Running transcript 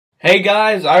Hey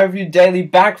guys, iReviewDaily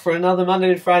back for another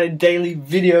Monday to Friday daily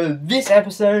video. This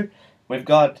episode, we've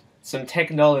got some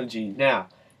technology. Now,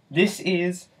 this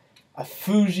is a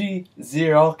Fuji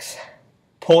Xerox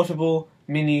portable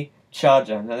mini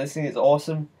charger. Now this thing is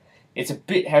awesome. It's a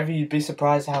bit heavy, you'd be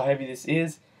surprised how heavy this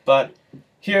is. But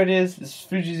here it is, this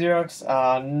Fuji Xerox,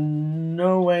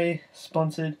 no way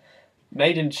sponsored,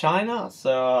 made in China,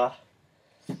 so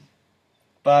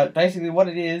but basically what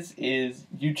it is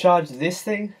you charge this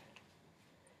thing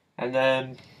and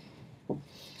then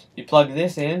you plug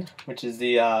this in, which is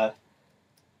the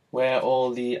where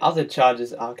all the other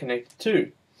chargers are connected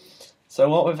to. So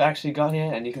what we've actually got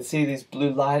here, and you can see these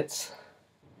blue lights,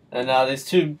 and these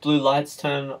two blue lights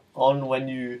turn on when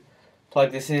you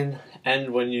plug this in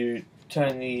and when you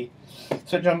turn the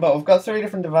switch on. But we've got three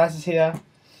different devices here.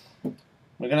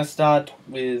 We're going to start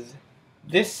with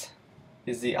this.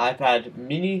 Is the iPad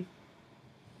mini.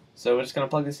 So we're just going to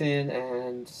plug this in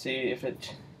and see if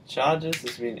it charges.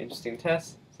 This will be an interesting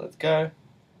test. So let's go.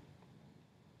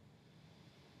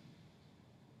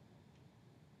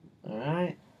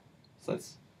 Alright. So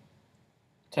let's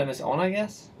turn this on, I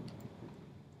guess.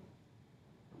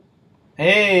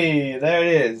 Hey, there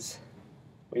it is.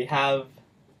 We have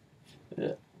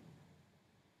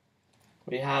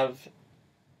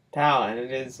power, and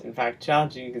it is in fact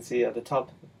charging. You can see at the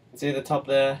top. See the top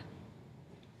there?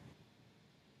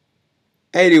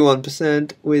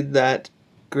 81% with that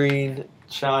green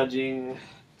charging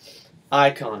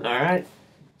icon, alright?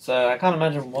 So I can't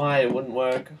imagine why it wouldn't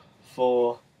work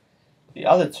for the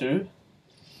other two,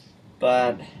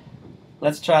 but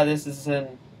let's try this. This is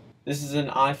an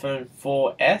iPhone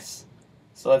 4S,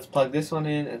 so let's plug this one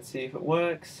in and see if it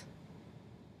works.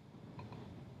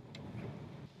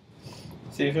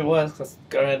 See if it works. Let's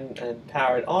go ahead and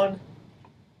power it on.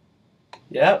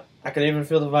 Yep, I can even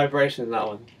feel the vibration in that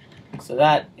one. So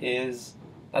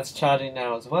that's charging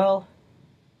now as well.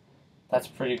 That's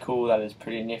pretty cool, that is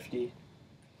pretty nifty.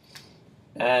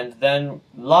 And then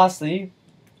lastly,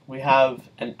 we have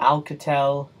an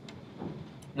Alcatel,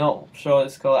 not sure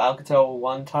it's called Alcatel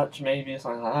One Touch maybe or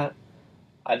something like that.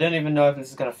 I don't even know if this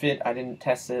is going to fit. I didn't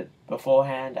test it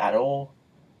beforehand at all.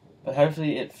 But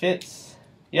hopefully it fits.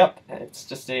 Yep, it's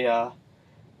just a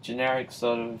generic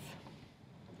sort of,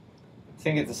 I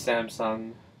think it's a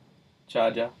Samsung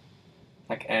charger,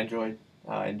 like Android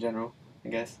in general, I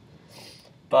guess.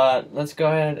 But let's go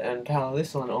ahead and power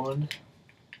this one on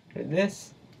with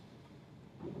this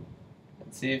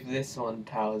and see if this one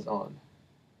powers on.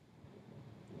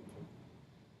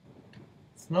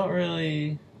 It's not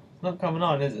coming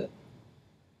on, is it?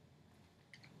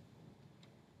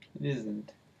 It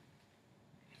isn't.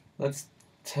 Let's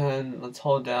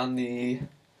hold down the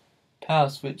power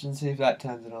switch and see if that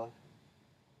turns it on.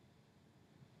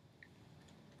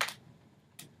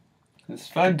 This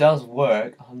phone does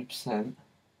work 100%.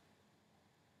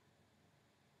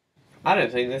 I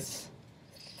don't think this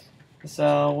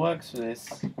works for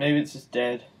this. Maybe it's just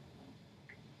dead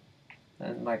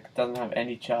and like doesn't have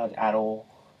any charge at all.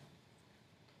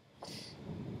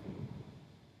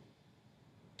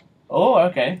 Oh,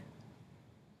 okay.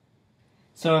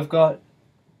 So I've got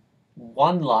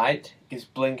one light is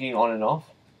blinking on and off.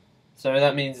 So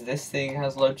that means this thing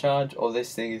has low charge or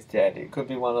this thing is dead. It could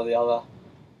be one or the other.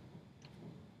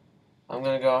 I'm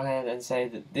going to go ahead and say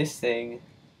that this thing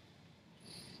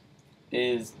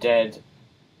is dead.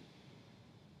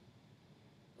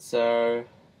 So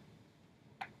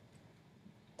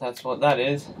that's what that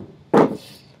is. But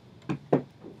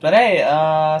hey,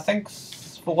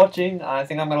 thanks for watching. I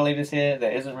think I'm going to leave this here.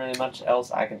 There isn't really much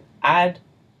else I can add.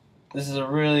 This is a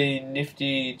really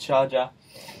nifty charger.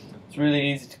 It's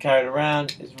really easy to carry it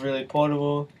around. It's really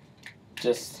portable.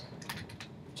 Just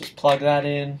plug that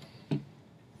in.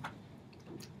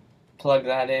 Plug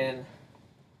that in,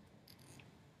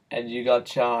 and you got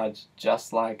charged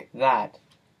just like that.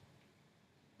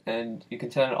 And you can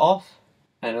turn it off,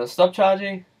 and it'll stop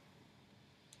charging.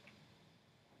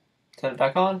 Turn it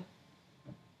back on,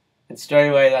 and straight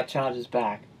away that charges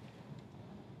back.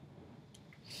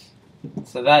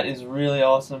 So that is really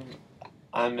awesome.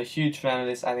 I'm a huge fan of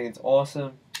this. I think it's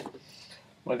awesome.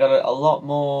 We got a lot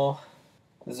more.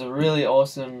 This is a really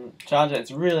awesome charger. It's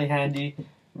really handy,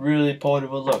 really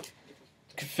portable. Look.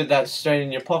 You can fit that straight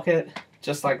in your pocket,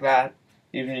 just like that,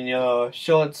 even in your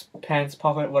shorts, pants,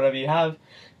 pocket, whatever you have.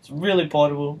 It's really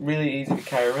portable, really easy to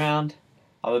carry around.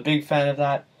 I'm a big fan of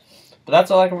that. But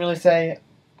that's all I can really say.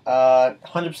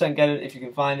 100% get it if you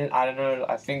can find it. I don't know,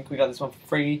 I think we got this one for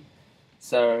free.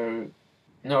 So,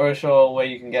 not really sure where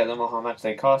you can get them or how much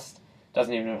they cost.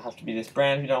 Doesn't even have to be this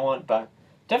brand if you don't want, but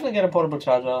definitely get a portable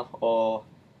charger or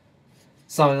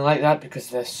something like that because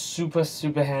they're super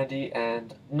handy,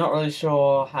 and not really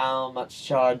sure how much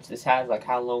charge this has, like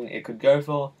how long it could go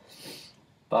for,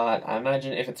 but I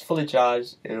imagine if it's fully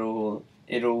charged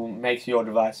it'll make your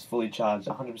device fully charged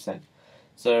 100%.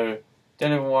 So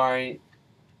don't even worry,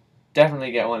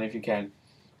 definitely get one if you can.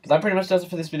 But that pretty much does it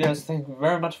for this video, so thank you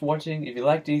very much for watching. If you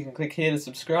liked it, you can click here to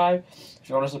subscribe. If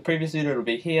you want to watch the previous video, it'll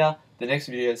be here. The next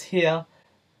video is here.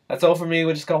 That's all from me.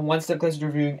 We just got one step closer to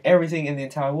reviewing everything in the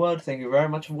entire world. Thank you very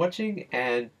much for watching,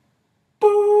 and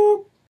boop!